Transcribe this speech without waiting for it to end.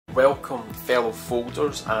Welcome fellow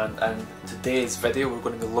folders, and in today's video we're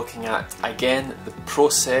going to be looking at again the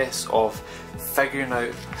process of figuring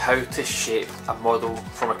out how to shape a model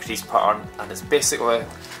from a crease pattern, and it's basically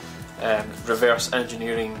reverse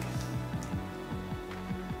engineering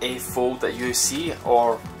a fold that you see,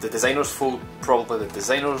 or the designer's fold, probably the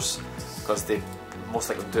designer's, because they most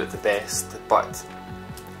likely do it the best. But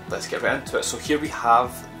let's get right into it. So here we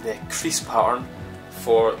have the crease pattern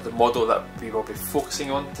for the model that we will be focusing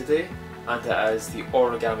on today, and it is the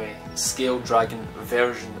Origami Scale Dragon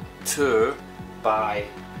version 2 by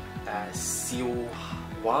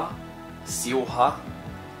Sioha.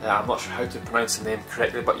 I'm not sure how to pronounce the name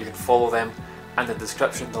correctly, but you can follow them in the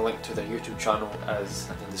description. The link to their YouTube channel is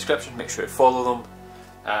in the description. Make sure to follow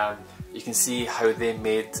them. You can see how they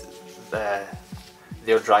made their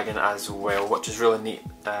dragon as well, which is really neat.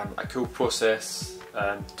 A cool process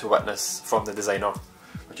to witness from the designer,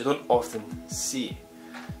 which you don't often see.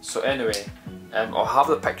 So anyway, I'll have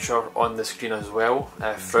the picture on the screen as well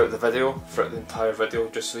throughout the entire video,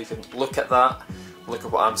 just so you can look at that, look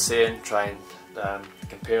at what I'm saying, try and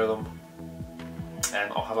compare them.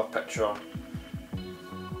 I'll have a picture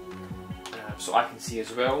so I can see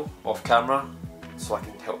as well off camera, so I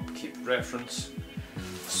can help keep reference.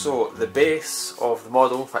 So the base of the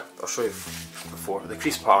model, in fact I'll show you before, the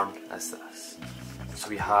crease pattern is this. So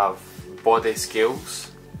we have body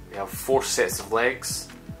scales, we have 4 sets of legs,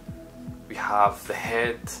 we have the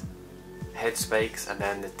head spikes, and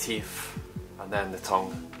then the teeth, and then the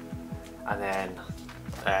tongue, and then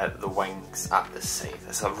the wings at the side.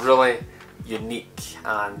 It's a really unique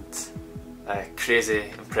and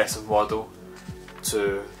crazy impressive model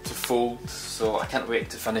to fold, so I can't wait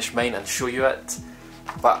to finish mine and show you it.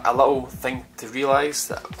 But a little thing to realise,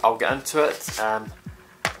 that I'll get into it,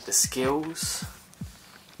 the scales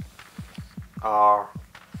are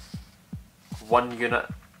 1 unit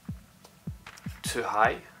too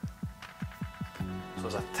high, so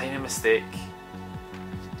there's a tiny mistake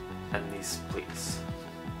in these pleats,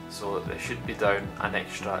 so they should be down an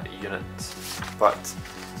extra unit. But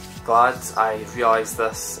glad I realised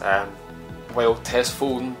this while test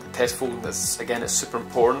folding. Test folding is, again, it's super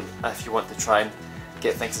important if you want to try and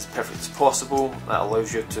get things as perfect as possible. That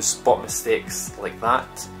allows you to spot mistakes like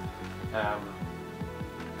that.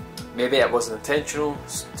 Maybe it wasn't intentional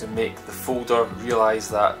to make the folder realise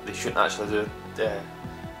that they shouldn't actually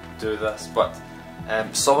do this, but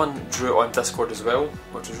someone drew it on Discord as well,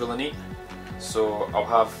 which was really neat. So I'll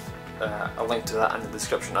have a link to that in the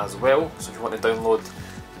description as well. So if you want to download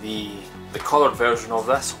the coloured version of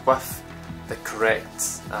this with the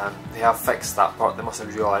correct, they have fixed that part. They must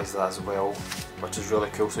have realised that as well, which is really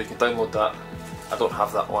cool. So you can download that. I don't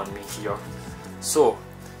have that on me here. So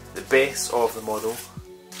the base of the model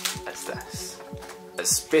is this.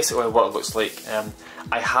 It's basically what it looks like.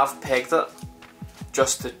 I have pegged it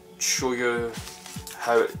just to show you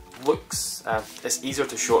how it looks. It's easier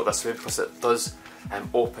to show it this way because it does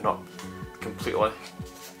open up completely.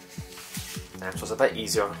 So it's a bit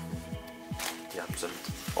easier. Yeah, I'm zoomed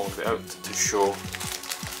all the way out to show.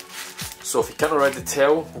 So if you can't already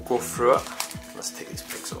tell, we'll go through it. Let's take these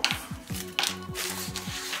pigs off.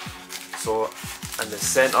 So in the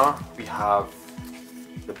centre we have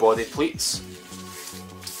the body pleats,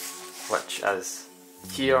 which is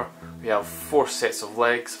here. We have 4 sets of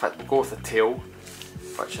legs. In fact, we'll go with the tail,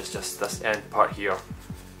 which is just this end part here.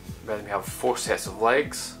 Then we have 4 sets of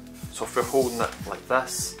legs. So if we're holding it like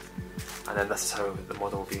this, and then this is how the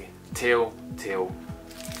model will be: tail, tail.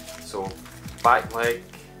 So back leg,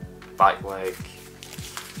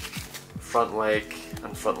 front leg,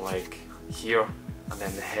 and front leg here, and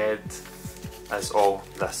then the head is all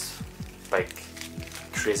this big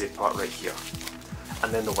crazy part right here,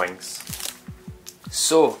 and then the wings.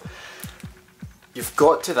 So you've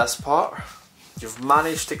got to this part, you've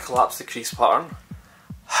managed to collapse the crease pattern.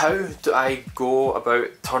 How do I go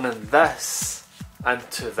about turning this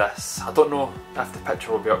into this? I don't know if the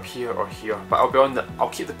picture will be up here or here, but I'll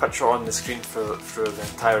keep the picture on the screen for the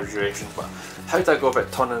entire duration. But how do I go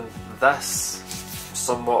about turning this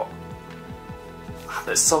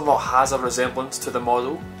that somewhat has a resemblance to the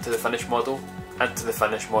model, to the finished model, into the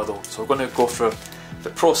finished model? So we're going to go through the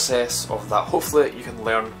process of that. Hopefully you can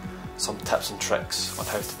learn some tips and tricks on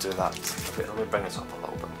how to do that. Okay, let me bring this up a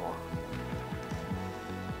little bit more.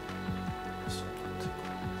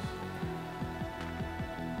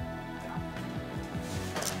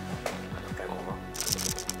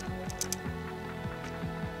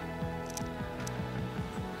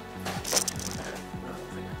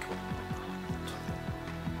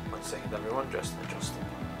 Everyone, just adjusting.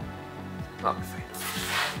 That'll be fine.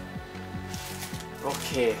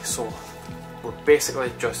 Okay, so we're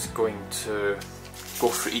basically just going to go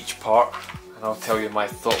through each part and I'll tell you my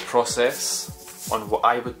thought process on what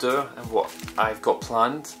I would do and what I've got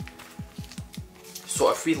planned. So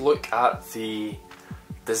if we look at the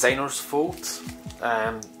designer's fold,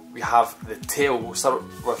 we have the tail. We'll start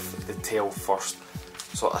with the tail first.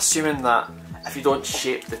 So assuming that if you don't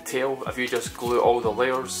shape the tail, if you just glue all the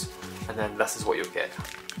layers, and then this is what you'll get.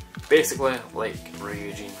 Basically like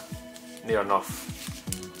reaging, near enough.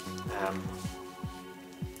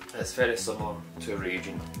 It's very similar to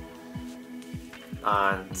reaging.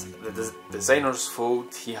 And the designer's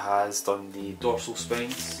fold, he has done the dorsal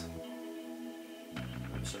spines.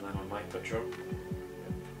 So now on my picture.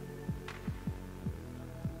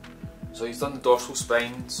 So he's done the dorsal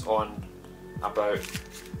spines on about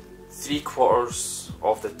 3/4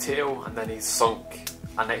 of the tail, and then he's sunk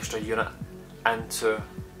an extra unit into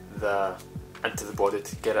the body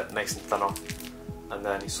to get it nice and thinner, and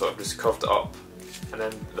then he sort of just curved it up, and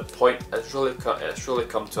then the point it's really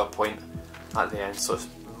come to a point at the end. So it's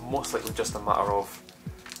most likely just a matter of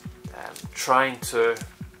trying to.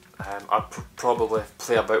 I'd probably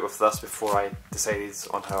play about with this before I decided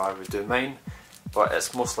on how I would do mine, but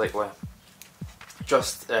it's most likely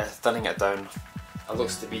just thinning it down. It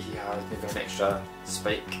looks to be he has maybe an extra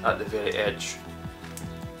spike at the very edge,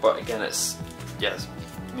 but again, it's, yes,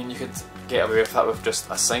 I mean, you could get away with that with just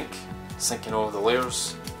a sinking all the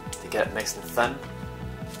layers to get it nice and thin,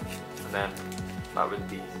 and then that would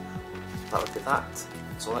be that.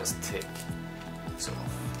 So let's take these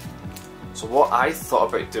off. So what I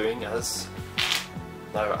thought about doing is,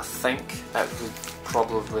 now I think it would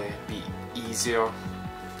probably be easier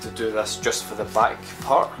to do this just for the back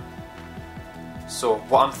part. So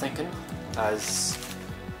what I'm thinking is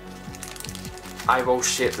I will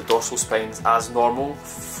shape the dorsal spines as normal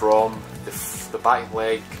from the back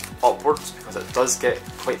leg upwards, because it does get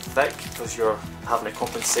quite thick because you're having to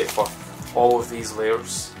compensate for all of these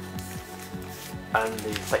layers and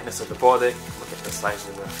the thickness of the body. Look at the size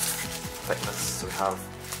of the thickness. So we have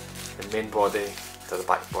the main body to the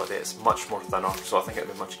back body. It's much more thinner, so I think it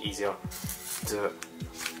would be much easier to do it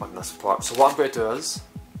on this part. So what I'm going to do is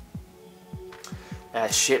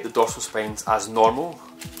shape the dorsal spines as normal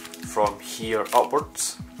from here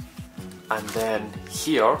upwards, and then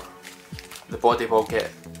here the body will get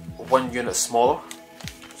 1 unit smaller.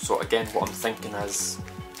 So again, what I'm thinking is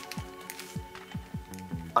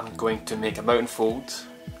I'm going to make a mountain fold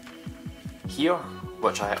here,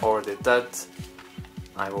 which I already did.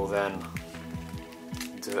 I will then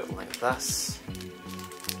do it like this.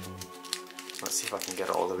 Let's see if I can get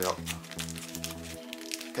it all the way up.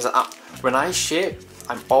 Because when I shape,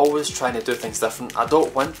 I'm always trying to do things different. I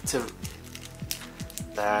don't want to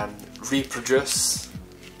reproduce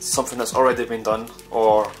something that's already been done,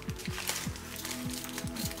 or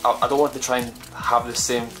I don't want to try and have the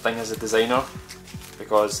same thing as a designer,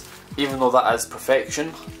 because even though that is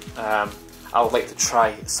perfection, I would like to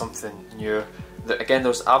try something new. Again,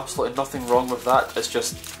 there's absolutely nothing wrong with that, it's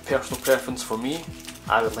just personal preference for me.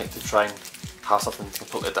 I would like to try and have something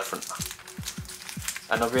completely different.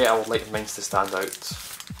 In a way, I would like mine to stand out.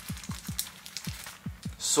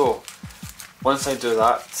 So, once I do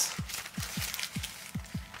that,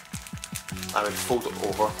 I would fold it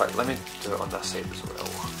over. In fact, let me do it on this side as well.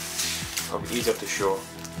 Probably easier to show.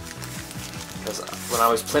 Because when I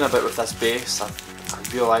was playing about with this base, I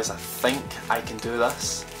realised I think I can do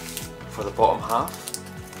this for the bottom half,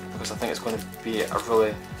 because I think it's going to be a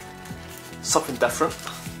really something different.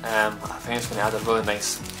 I think it's going to add a really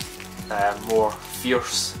nice, more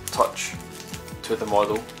fierce touch to the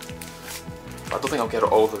model. But I don't think I'll get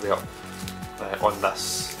it all the way up on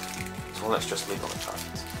this, so let's just leave it like that.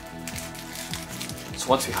 So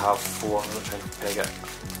once we have 4, I'm going to try and peg it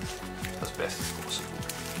as best as possible.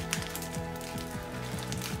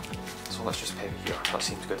 So let's just peg it here, that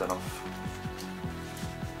seems good enough.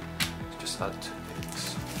 Let's just add 2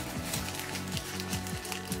 pegs.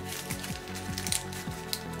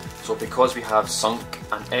 So because we have sunk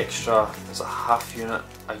an extra, there's a half a unit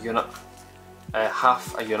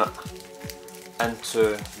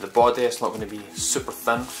into the body, it's not going to be super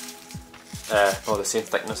thin. No, the same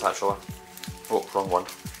thickness actually. Oh, wrong one.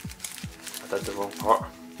 I did the wrong part.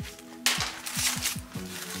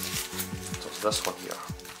 So it's this one here.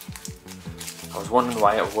 I was wondering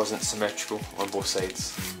why it wasn't symmetrical on both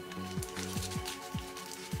sides.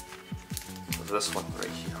 So this one right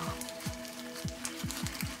here.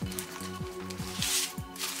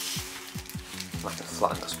 I can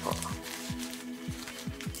flatten this part.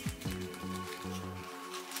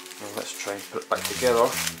 Now let's try and put it back together.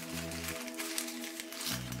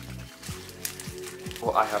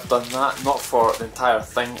 well, I have done that, not for the entire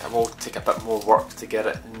thing. It will take a bit more work to get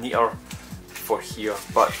it neater for here,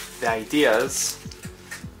 but the idea is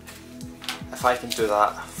if I can do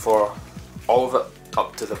that for all of it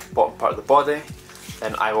up to the bottom part of the body,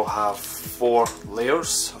 then I will have 4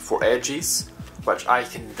 layers, 4 edges, which I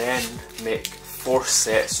can then make 4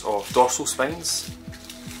 sets of dorsal spines.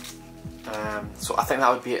 So I think that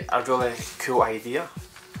would be a really cool idea.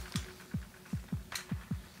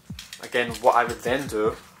 Again, what I would then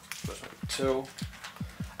do,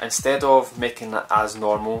 instead of making it as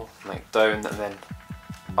normal, like down and then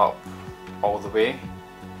up all the way,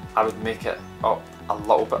 I would make it up a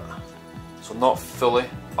little bit. So not fully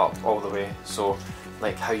up all the way, so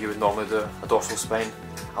like how you would normally do a dorsal spine.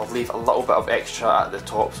 I'll leave a little bit of extra at the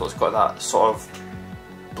top, so it's got that sort of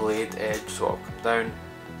blade edge, so it'll come down,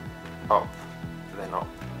 up, then up,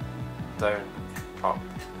 down, up,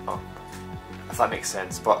 up, if that makes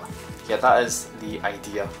sense. But yeah, that is the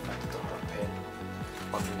idea. I don't have a pen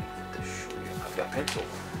on me to show you. I've got a pencil.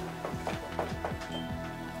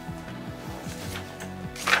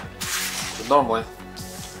 So normally,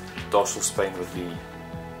 dorsal spine would be like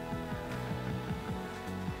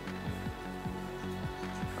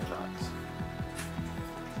that,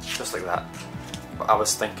 just like that. But I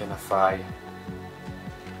was thinking if I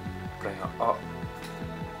bring it up,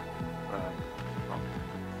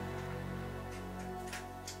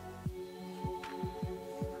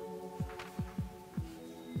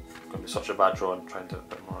 it's going to be such a bad drawing, trying to do it a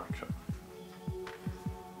bit more accurate.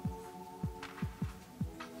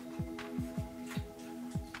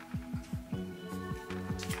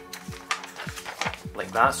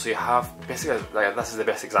 Like that, so you have basically, like, this is the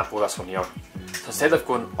best example of this one here. So instead of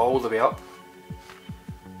going all the way up,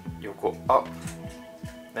 you'll go up,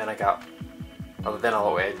 then a gap, and then a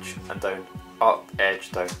little edge, and down, up, edge,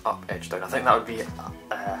 down, up, edge, down. I think that would be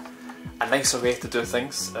a nicer way to do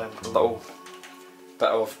things, a little bit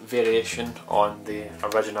of variation on the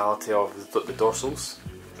originality of the dorsals.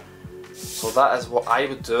 So that is what I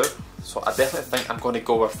would do. So I definitely think I'm going to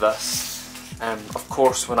go with this. Of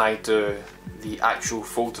course, when I do the actual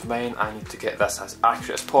fold of mine, I need to get this as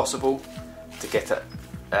accurate as possible to get it,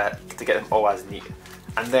 to get them all as neat,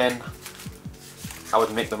 and then I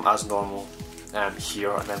would make them as normal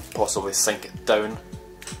here, and then possibly sink it down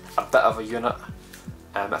a bit of a unit.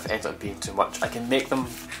 If it ends up being too much, I can make them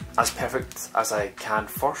as perfect as I can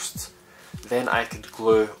first, then I could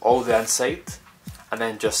glue all the inside, and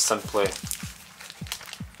then just simply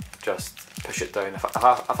just push it down. If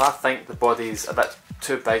I think the body's a bit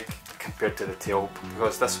too big compared to the tail,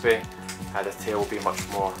 because this way the tail will be much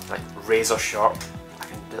more like razor sharp.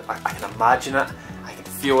 I can imagine it, I can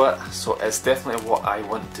feel it, so it's definitely what I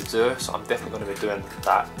want to do, so I'm definitely going to be doing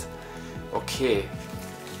that. Okay,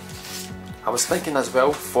 I was thinking as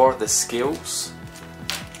well for the scales,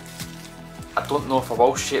 I don't know if I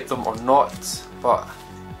will shape them or not, but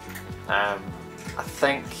I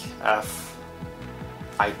think if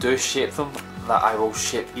I do shape them, that I will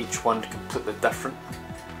shape each one completely different.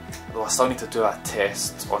 Though I still need to do a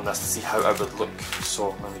test on this to see how it would look,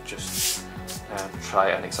 so let me just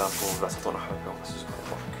try an example of this. I don't know how well this is going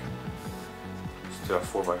to work. Let's do a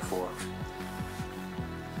 4x4.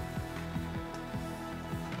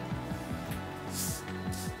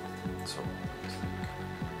 So,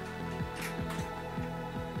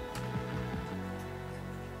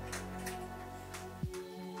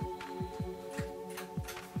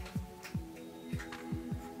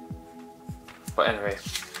 but anyway,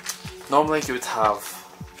 normally you would have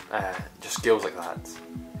just scales like that.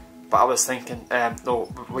 But I was thinking, no,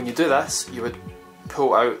 when you do this, you would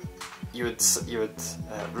pull out, you would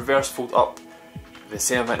reverse fold up the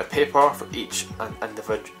same amount of paper for each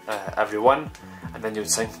individual, every one, and then you would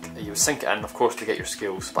sink it in, of course, to get your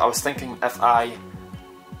scales. But I was thinking if I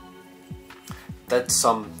did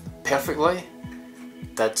some perfectly,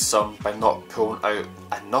 did some by not pulling out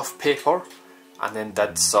enough paper, and then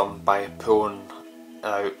did some by pulling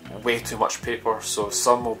out way too much paper. So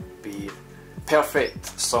some will be perfect,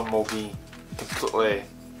 some will be completely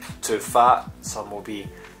too fat, some will be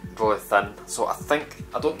really thin. So I think,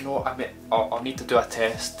 I don't know, I'll need to do a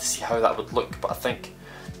test to see how that would look, but I think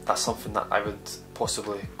that's something that I would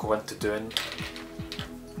possibly go into doing.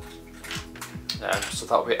 So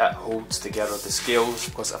that way it holds together the scales,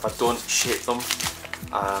 because if I don't shape them,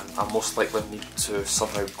 I most likely need to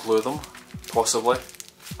somehow glue them, possibly.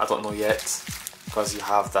 I don't know yet, because you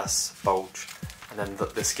have this bulge and then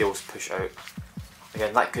the scales push out.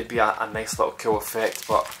 Again, that could be a nice little cool effect,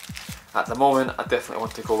 but at the moment I definitely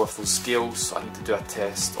want to go with those scales, so I need to do a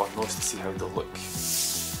test on those to see how they look.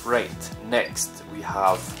 Right, next we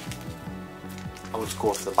have, I'll just go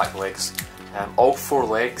with the back legs. All 4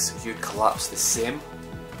 legs you collapse the same,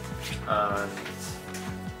 and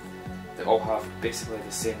they all have basically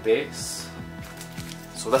the same base.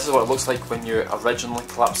 So this is what it looks like when you originally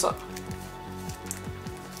collapse it,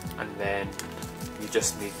 and then you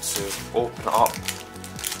just need to open it up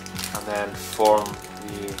and then form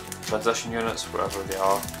the transition units wherever they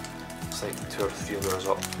are. It's like 2 or 3 layers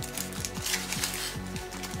up.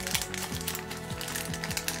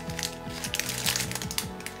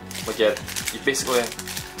 But yeah, you basically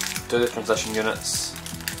do the transition units,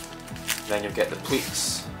 then you get the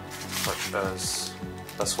pleats, which is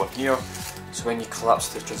this one here. So when you collapse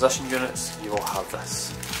the transition units, you will have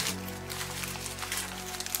this.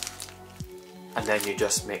 And then you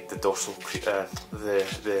just make the dorsal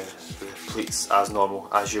the pleats as normal,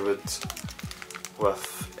 as you would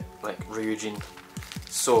with like Ryujin.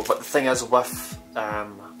 So, but the thing is with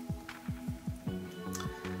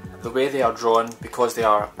the way they are drawn, because they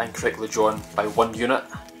are incorrectly drawn by 1 unit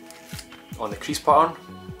on the crease pattern,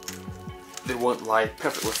 they won't lie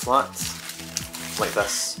perfectly flat like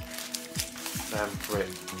this. Right.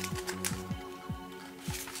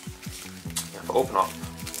 If I open up,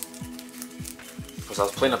 because I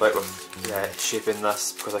was playing about with shaping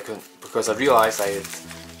this because I realised I had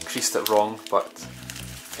creased it wrong, but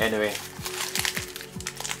anyway,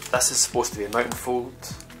 this is supposed to be a mountain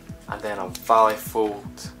fold, and then a valley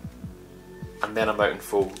fold, and then a mountain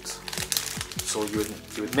fold. So you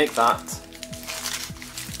would make that,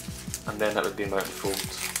 and then that would be a mountain fold.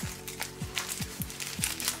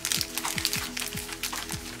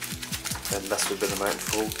 Then this would be the mountain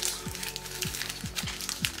fold.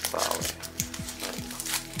 Valley.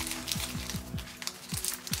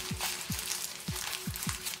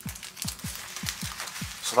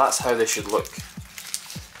 So that's how they should look.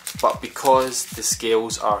 But because the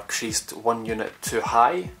scales are creased 1 unit too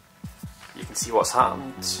high, you can see what's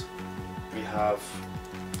happened. We have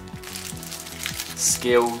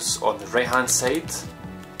scales on the right hand side,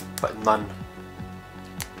 but none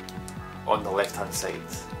on the left hand side.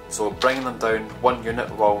 So bringing them down 1 unit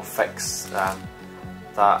will fix that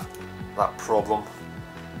problem.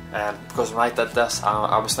 Because when I did this,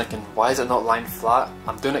 I was thinking, why is it not lying flat?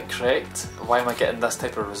 I'm doing it correct, why am I getting this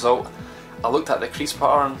type of result? I looked at the crease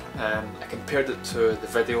pattern, I compared it to the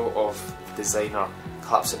video of the designer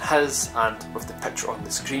collapsing his, and with the picture on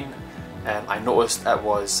the screen, I noticed it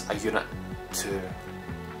was a unit too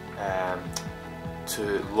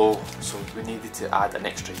low, so we needed to add an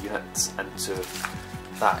extra unit into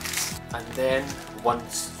that. And then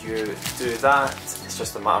once you do that, it's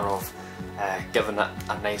just a matter of giving it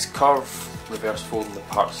a nice curve, reverse folding the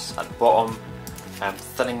parts at the bottom,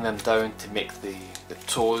 thinning them down to make the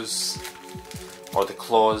toes or the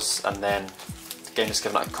claws, and then again just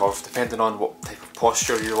giving it a curve depending on what type of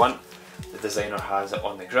posture you want. The designer has it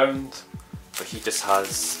on the ground, but he just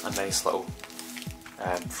has a nice little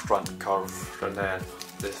front curve, and then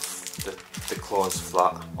the claws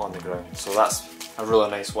flat on the ground. So that's a really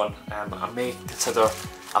nice one. I may consider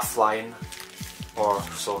a flying or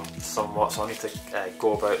somewhat, so I need to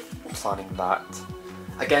go about planning that.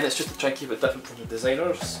 Again, it's just to try and keep it different from the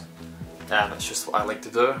designers, it's just what I like to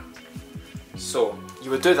do. So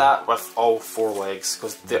you would do that with all 4 legs,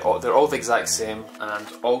 because they're all the exact same, and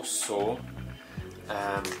also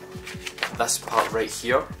this part right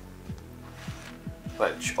here,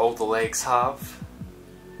 which all the legs have,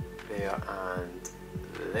 there and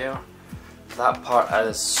there. That part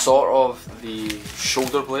is sort of the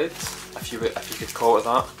shoulder blade, if you could call it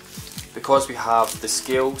that. Because we have the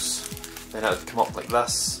scales, then it would come up like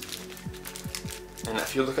this. And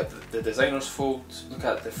if you look at the designer's fold, look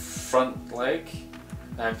at the front leg,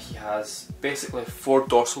 he has basically 4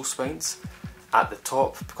 dorsal spines at the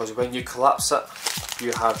top, because when you collapse it,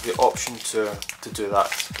 you have the option to do that.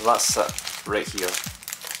 So that's it right here.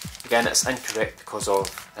 Again, it's incorrect because of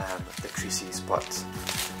the creases, but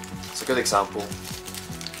it's a good example.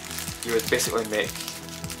 You would basically make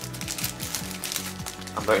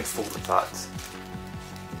a mountain fold like that,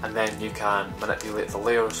 and then you can manipulate the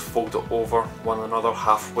layers, fold it over one another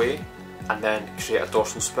halfway, and then create a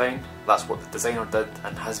dorsal spine. That's what the designer did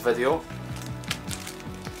in his video.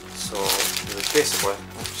 So you would basically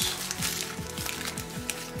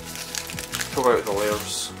pull out the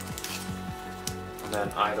layers, and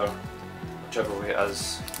then either, whichever way it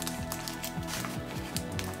is,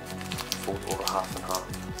 fold over half and half.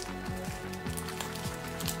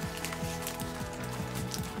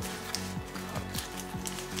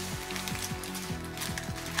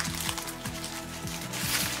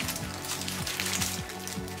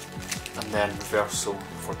 And then reverse them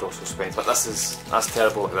for dorsal spines. But that's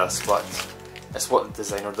terrible like this, but it's what the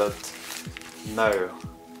designer did. Now,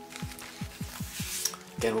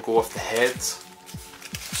 again we'll go with the head.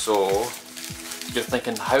 So you're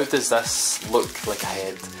thinking, how does this look like a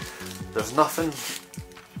head? There's nothing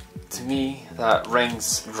to me that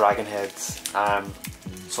rings dragon head.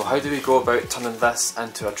 So how do we go about turning this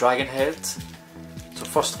into a dragon head? So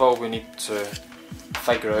first of all we need to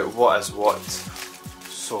figure out what is what.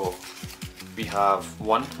 So we have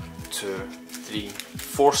 1, 2, 3,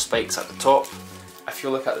 4 spikes at the top. If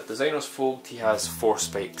you look at the designer's fold, he has 4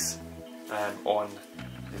 spikes on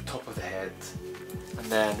the top of the head. And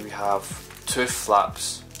then we have 2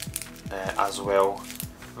 flaps as well.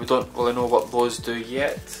 We don't really know what those do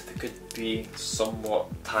yet. They could be somewhat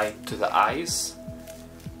tied to the eyes.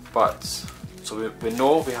 But, so we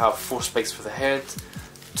know we have 4 spikes for the head,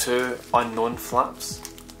 2 unknown flaps.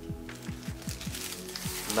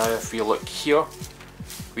 Now if we look here,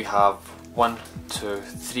 we have 1, 2,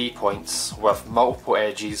 3 points with multiple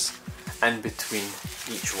edges in between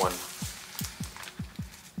each one.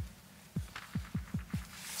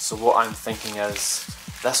 So what I'm thinking is,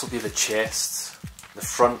 this will be the chest, the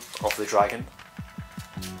front of the dragon.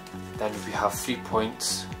 Then we have 3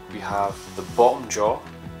 points, we have the bottom jaw,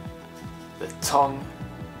 the tongue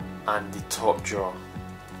and the top jaw.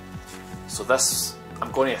 So this,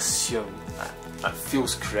 I'm going to assume that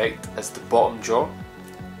feels correct, as the bottom jaw,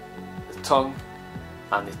 the tongue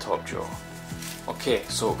and the top jaw. Okay,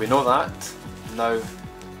 so we know that. Now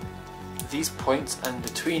these points in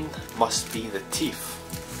between must be the teeth,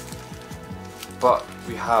 but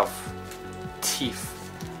we have teeth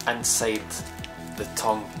inside the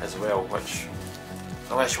tongue as well, which,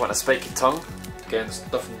 unless you want a spiky tongue, again there's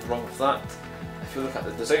nothing wrong with that. If you look at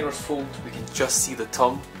the designer's fold, we can just see the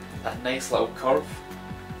tongue, that nice little curve,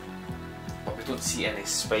 but we don't see any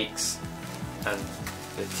spikes in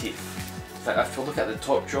the teeth. Now if you look at the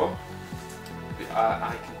top jaw,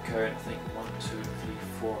 I can count, I think 1, 2, 3,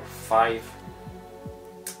 4, 5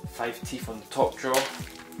 teeth on the top jaw.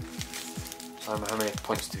 So how many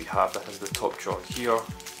points do we have? That is the top jaw here.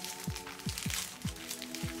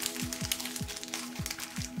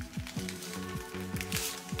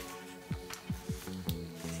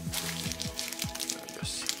 Let me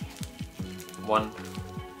just see. 1,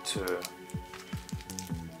 2,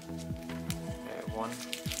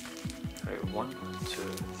 1, 2,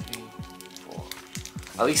 3, 4.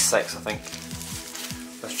 At least 6, I think.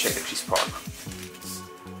 Let's check the crease pattern.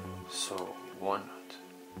 So 1,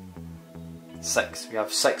 6. We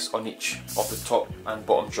have 6 on each of the top and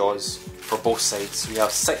bottom jaws for both sides. So we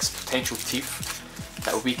have 6 potential teeth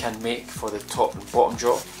that we can make for the top and bottom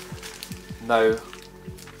jaw. Now,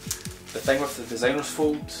 the thing with the designer's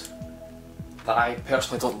fold that I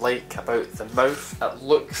personally don't like about the mouth, it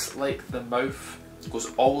looks like the mouth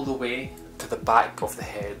goes all the way to the back of the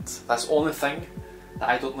head. That's the only thing that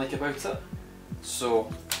I don't like about it.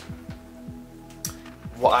 So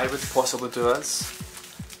what I would possibly do is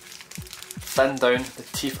thin down the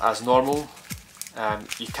teeth as normal.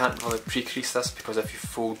 You can't really pre-crease this, because if you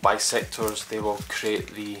fold bisectors they will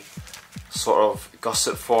create the sort of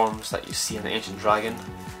gusset forms that you see in the ancient dragon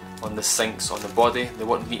on the sinks on the body. They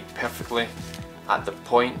won't meet perfectly at the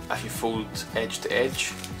point if you fold edge to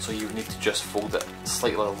edge, so you need to just fold it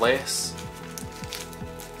slightly less.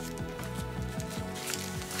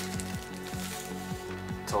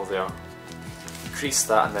 Till there. Crease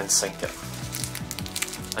that and then sink it.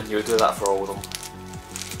 And you would do that for all of them.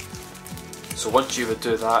 So once you would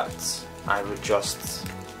do that, I would just,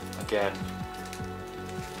 again,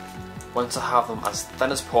 once I have them as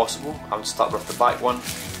thin as possible, I would start with the back one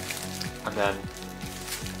and then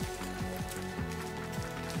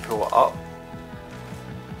pull it up,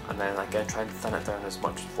 and then again try and thin it down as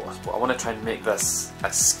much as possible. I want to try and make this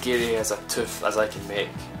as scary as a tooth as I can make.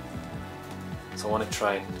 So I want to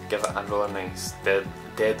try and give it a really nice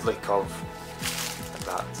deadly curve like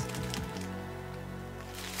that.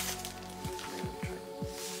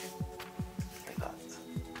 Like that.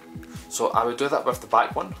 So I would do that with the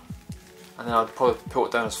back one, and then I would probably pull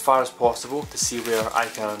it down as far as possible to see where I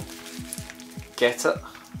can get it,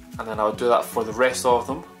 and then I would do that for the rest of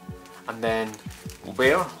them. And then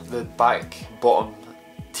where the back bottom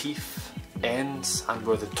teeth ends and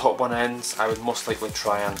where the top one ends, I would most likely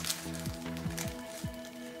try and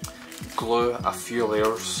glue a few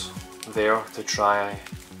layers there to try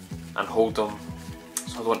and hold them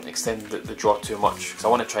so I don't extend the jaw too much, because I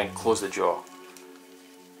want to try and close the jaw,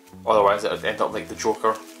 otherwise it would end up like the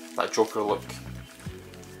Joker, that Joker look.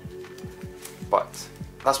 But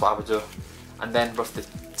that's what I would do. And then with the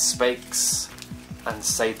spikes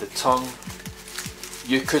inside the tongue,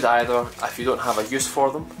 you could either, if you don't have a use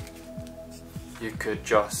for them, you could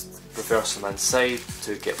just reverse them inside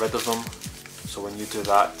to get rid of them. So when you do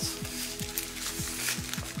that,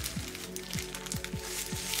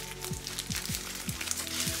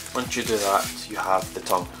 Once you do that, you have the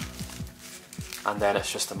tongue, and then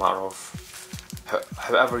it's just a matter of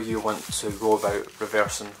however you want to go about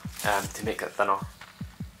reversing to make it thinner.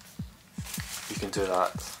 You can do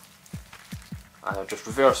that. Either just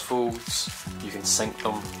reverse folds, you can sink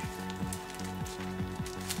them,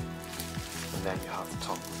 and then you have the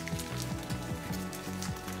tongue.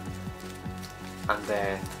 And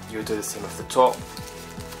then you do the same with the top.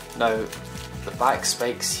 Now, the back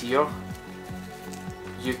spikes here,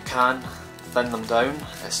 you can thin them down.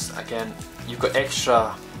 It's, again, you've got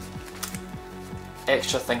extra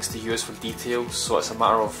things to use for details, so it's a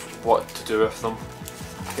matter of what to do with them.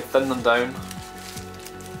 You can thin them down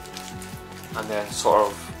and then sort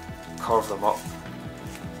of curve them up.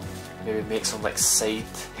 Maybe make some like side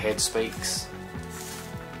head spikes,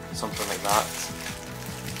 something like that.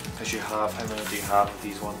 Because you have, how many do you have of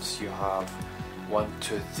these ones? You have 1,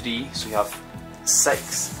 2, 3, so you have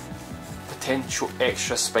 6 potential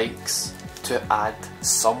extra spikes to add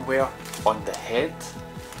somewhere on the head.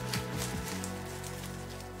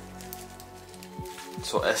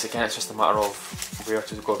 So it's just a matter of where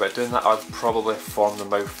to go about doing that. I'd probably form the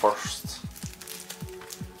mouth first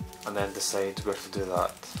and then decide where to do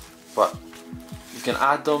that. But you can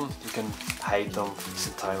add them, you can hide them, it's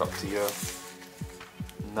entirely up to you.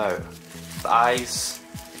 Now, the eyes,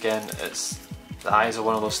 again, the eyes are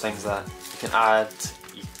one of those things that you can add,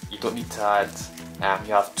 you don't need to add.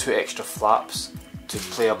 You have 2 extra flaps to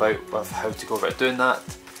play about with how to go about doing that,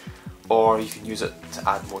 or you can use it to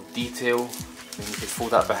add more detail. Then you can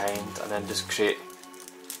fold that behind and then just create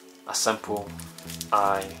a simple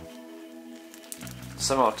eye,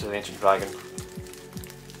 similar to the ancient dragon,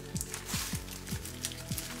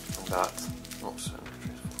 like that. Oops.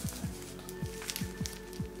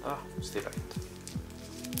 Stay behind.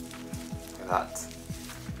 Like that.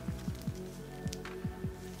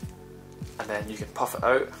 And then you can puff it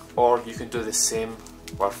out, or you can do the same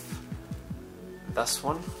with this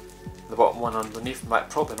one, the bottom one underneath. Might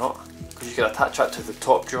probably not, because you can attach that to the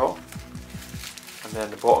top jaw and then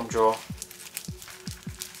the bottom jaw,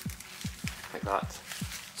 like that.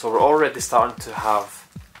 So we're already starting to have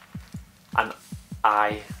an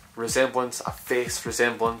eye resemblance, a face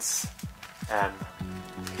resemblance.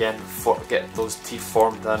 Again, get those teeth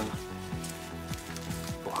formed in,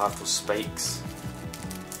 we'll have those spikes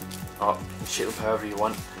up. You can shape them however you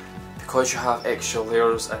want. Because you have extra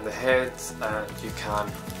layers in the head, and you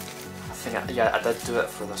can, I did do it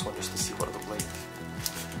for this one just to see what it looked like.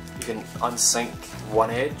 You can unsink one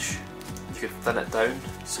edge, you could thin it down,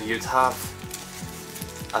 so you'd have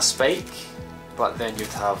a spike, but then you'd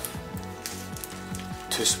have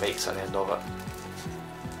 2 spikes at the end of it.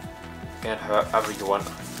 Again, however you want.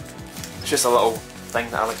 It's just a little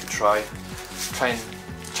thing that I like to try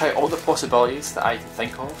all the possibilities that I can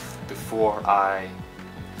think of before I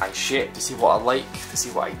shape, to see what I like, to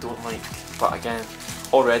see what I don't like. But again,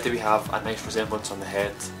 already we have a nice resemblance on the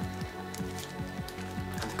head.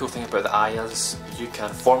 And the cool thing about the eye is you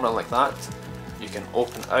can form it like that, you can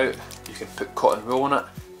open it out, you can put cotton wool on it,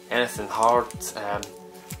 anything hard,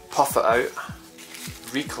 puff it out,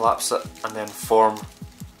 recollapse it, and then form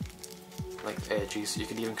like edges. You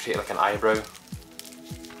can even create like an eyebrow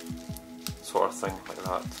sort of thing, like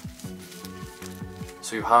that.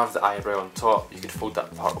 So you have the eyebrow on top, you could fold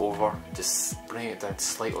that part over, just bring it down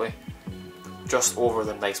slightly, just over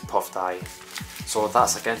the nice puffed eye. So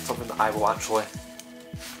that's again something that I will actually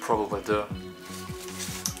probably do,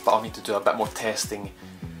 but I'll need to do a bit more testing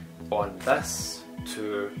on this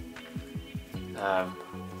to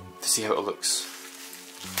see how it looks.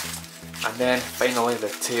 And then finally the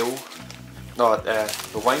tail,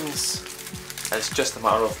 the wings, it's just a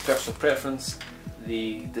matter of personal preference.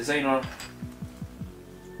 The designer,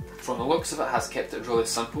 from the looks of it, has kept it really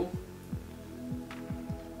simple.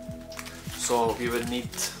 So we would need,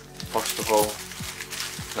 first of all,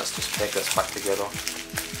 let's just peg this back together,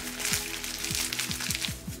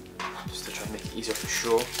 just to try and make it easier to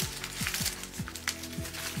show.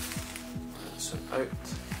 Zoom out.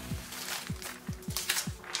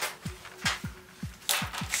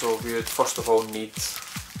 So we would first of all need,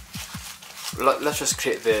 let's just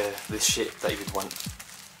create the shape that you would want.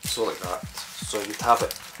 So like that. So you'd have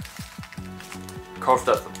it curved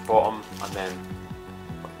at the bottom and then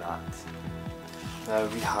like that. Now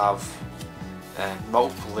we have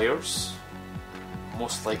multiple layers,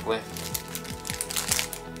 most likely.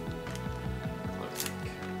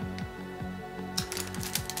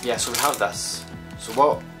 Yeah, so we have this. So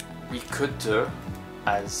what we could do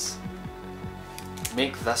is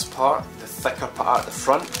make this part the thicker part at the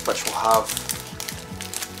front, which will have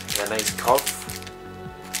a nice curve,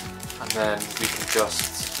 and then we can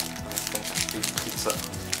just, I think that completes it.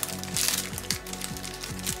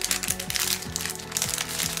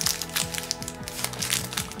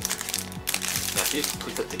 after you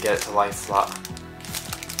complete it to get it to lie flat.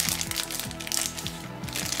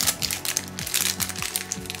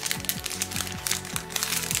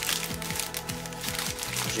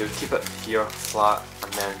 You would keep it here flat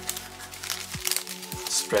and then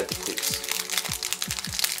spread the pleats.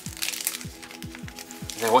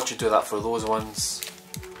 And then once you do that for those ones,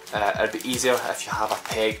 it'd be easier if you have a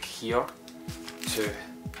peg here to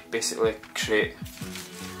basically create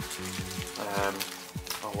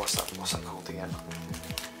what's that called again?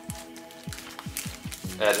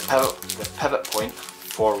 The pivot point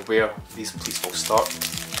for where these pleats will start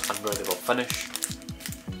and where they will finish.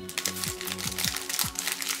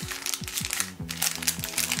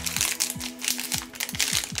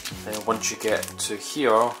 And once you get to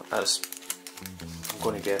here, as I'm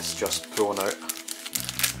going to guess, just pulling out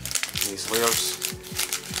these layers,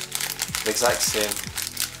 the exact same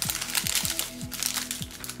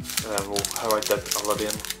how I did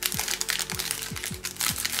Olympian.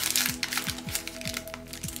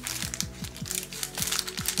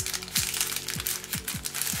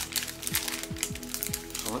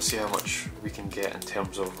 So let's see how much we can get in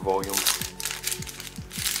terms of volume.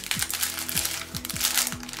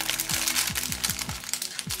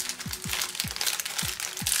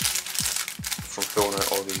 From filling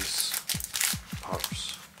out all these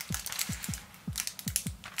parts.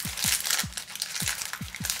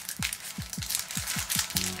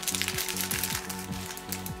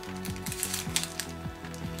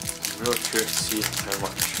 I'm really curious to see how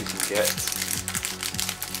much we can get.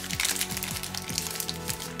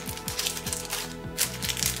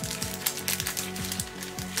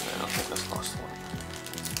 I'll take this last one.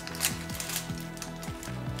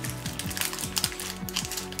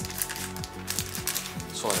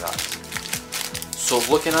 Like that. So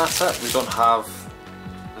looking at it, we don't have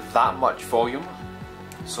that much volume,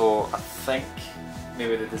 so I think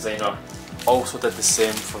maybe the designer also did the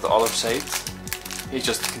same for the other side. He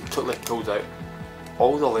just completely pulled out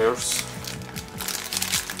all the layers.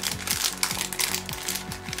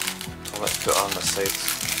 So let's put it on this side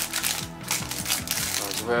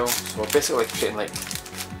as well. So we're basically creating like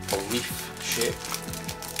a leaf shape.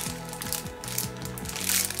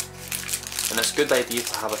 And it's a good idea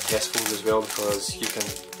to have a test fold as well, because you can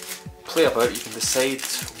play about, you can decide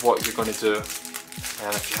what you're going to do,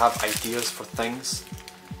 and if you have ideas for things,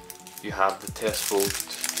 you have the test fold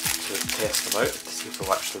to test them out to see if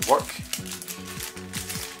they'll actually work.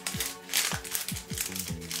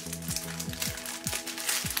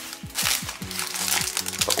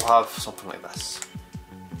 But we'll have something like this.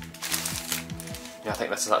 Yeah, I think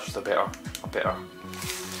this is actually a better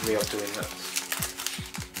way of doing it.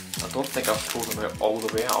 I don't think I've pulled them out all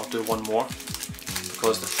the way. I'll do one more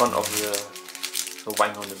because the front of the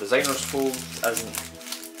wing on the designer's fold isn't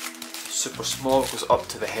super small. It goes up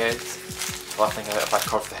to the head, so I think if I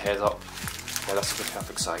curve the head up, yeah, this is the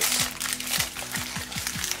perfect size.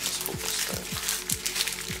 Just fold this down.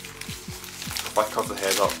 If I curve the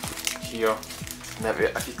head up here, and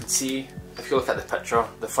if you can see, if you look at the picture,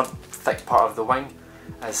 the front thick part of the wing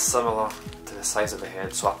is similar to the size of the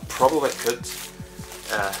head, so I probably could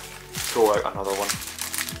throw out another one.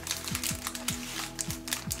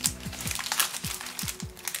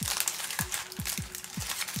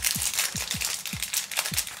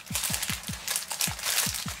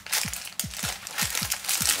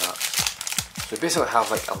 So we basically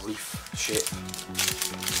have like a leaf shape.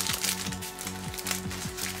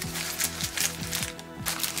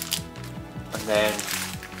 And then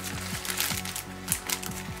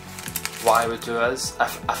what I would do is,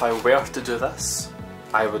 if I were to do this,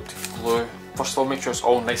 I would glue, first of all make sure it's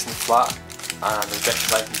all nice and flat and as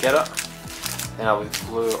best as I can get it. Then I would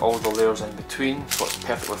glue all the layers in between so it's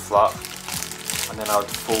perfectly flat, and then I would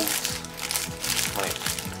fold like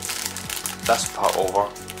this part over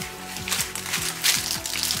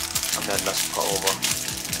and then this part over.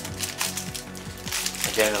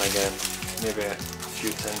 Again and again, maybe a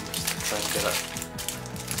few times to try and get it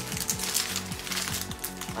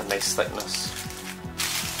a nice thickness.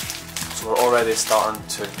 So we're already starting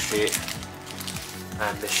to create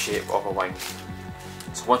the shape of a wing.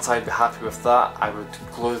 So once I'd be happy with that, I would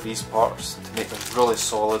glue these parts to make them really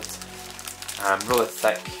solid and really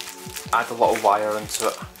thick, add a little wire into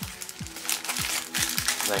it,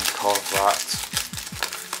 and then carve that.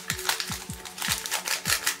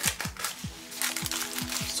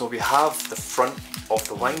 So we have the front of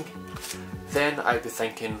the wing. Then I'd be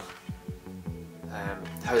thinking,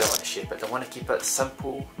 how do I want to shape it? Do I want to keep it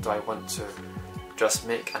simple? Do I want to just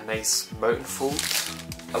make a nice mountain fold?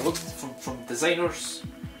 It looks from designers'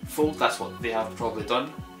 fold, that's what they have probably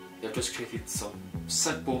done. They've just created some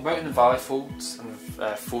simple mountain and valley folds and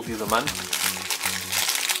folded them in.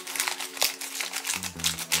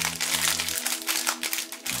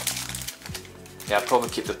 yeah, I'll probably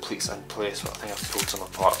keep the pleats in place, but I think I've pulled some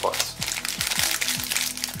apart. But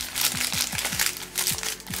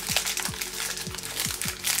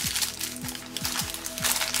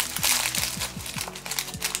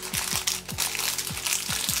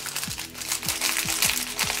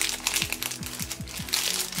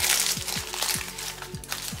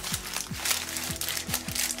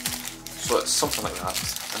so it's something like that,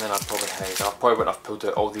 and then I'd probably hide. I probably wouldn't have pulled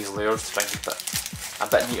out all these layers to try and keep it a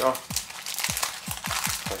bit neater.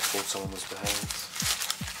 Probably fold some of those behind.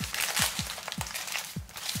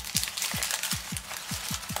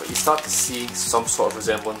 But you start to see some sort of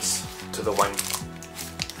resemblance to the wing,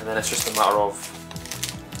 and then it's just a matter of,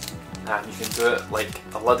 you can do it like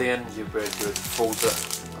a Lydian, where you would fold it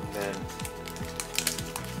and then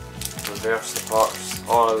reverse the parts,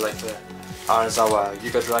 or like the Arazawa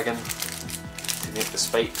Yuga Dragon, make the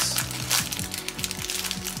spikes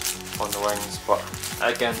on the wings. But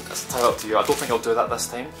again, it's entirely up to you. I don't think I'll do that this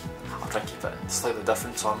time. I'll try and keep it slightly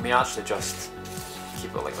different, so I may actually just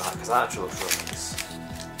keep it like that, because that actually looks really nice.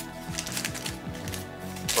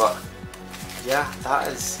 But yeah, that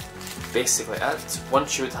is basically it.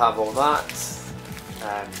 Once you would have all that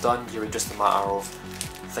done, you would just a matter of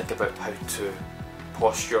think about how to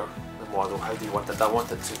posture the model. How do you want it? I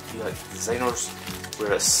want it to be like the designers,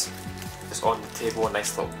 where it's on the table, a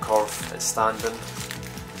nice little curve, it's standing,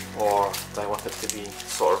 or do I want it to be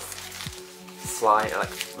sort of flying,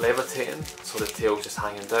 like levitating, so the tail's just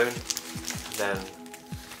hanging down, and then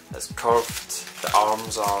it's curved, the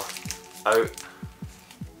arms are out,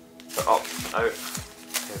 they're up and out.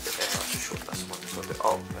 I'll just show this one, so they're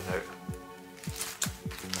up and out,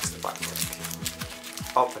 that's the back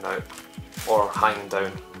leg, up and out, or hanging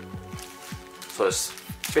down, so it's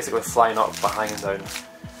basically flying up but hanging down.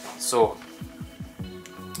 So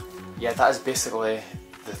yeah, that is basically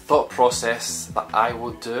the thought process that I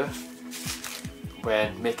would do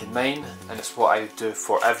when making mine, and it's what I do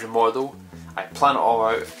for every model. I plan it all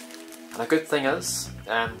out, and a good thing is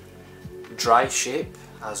dry shape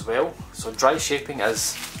as well. So dry shaping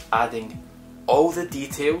is adding all the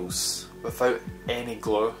details without any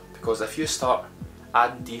glue, because if you start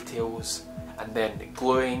adding details and then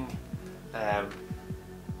gluing,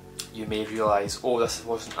 you may realise, oh, this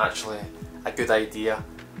wasn't actually a good idea.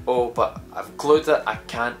 Oh, but I've glued it, I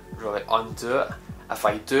can't really undo it. If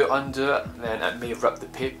I do undo it, then it may rip the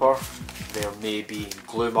paper. There may be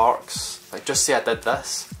glue marks. Like, just say I did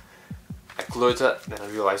this, I glued it, then I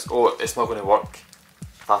realised, oh, it's not going to work.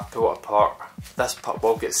 If I pull it apart, this part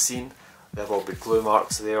will get seen, there will be glue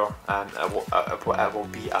marks there, and it will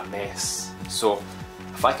be a mess. So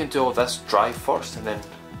if I can do all this dry first and then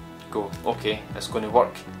go, okay, it's going to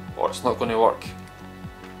work, or it's not going to work,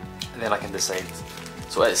 and then I can decide.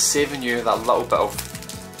 So it's saving you that little bit of,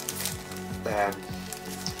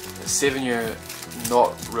 it's saving you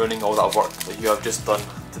not ruining all that work that you have just done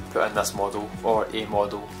to put in this model or a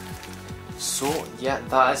model. So yeah,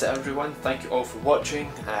 that is it everyone. Thank you all for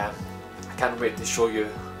watching. I can't wait to show you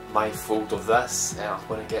my fold of this. I'm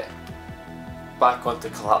going to get back onto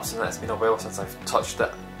collapsing it. It's been a while since I've touched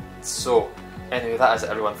it. So anyway, that is it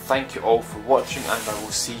everyone. Thank you all for watching, and I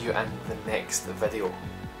will see you in the next video.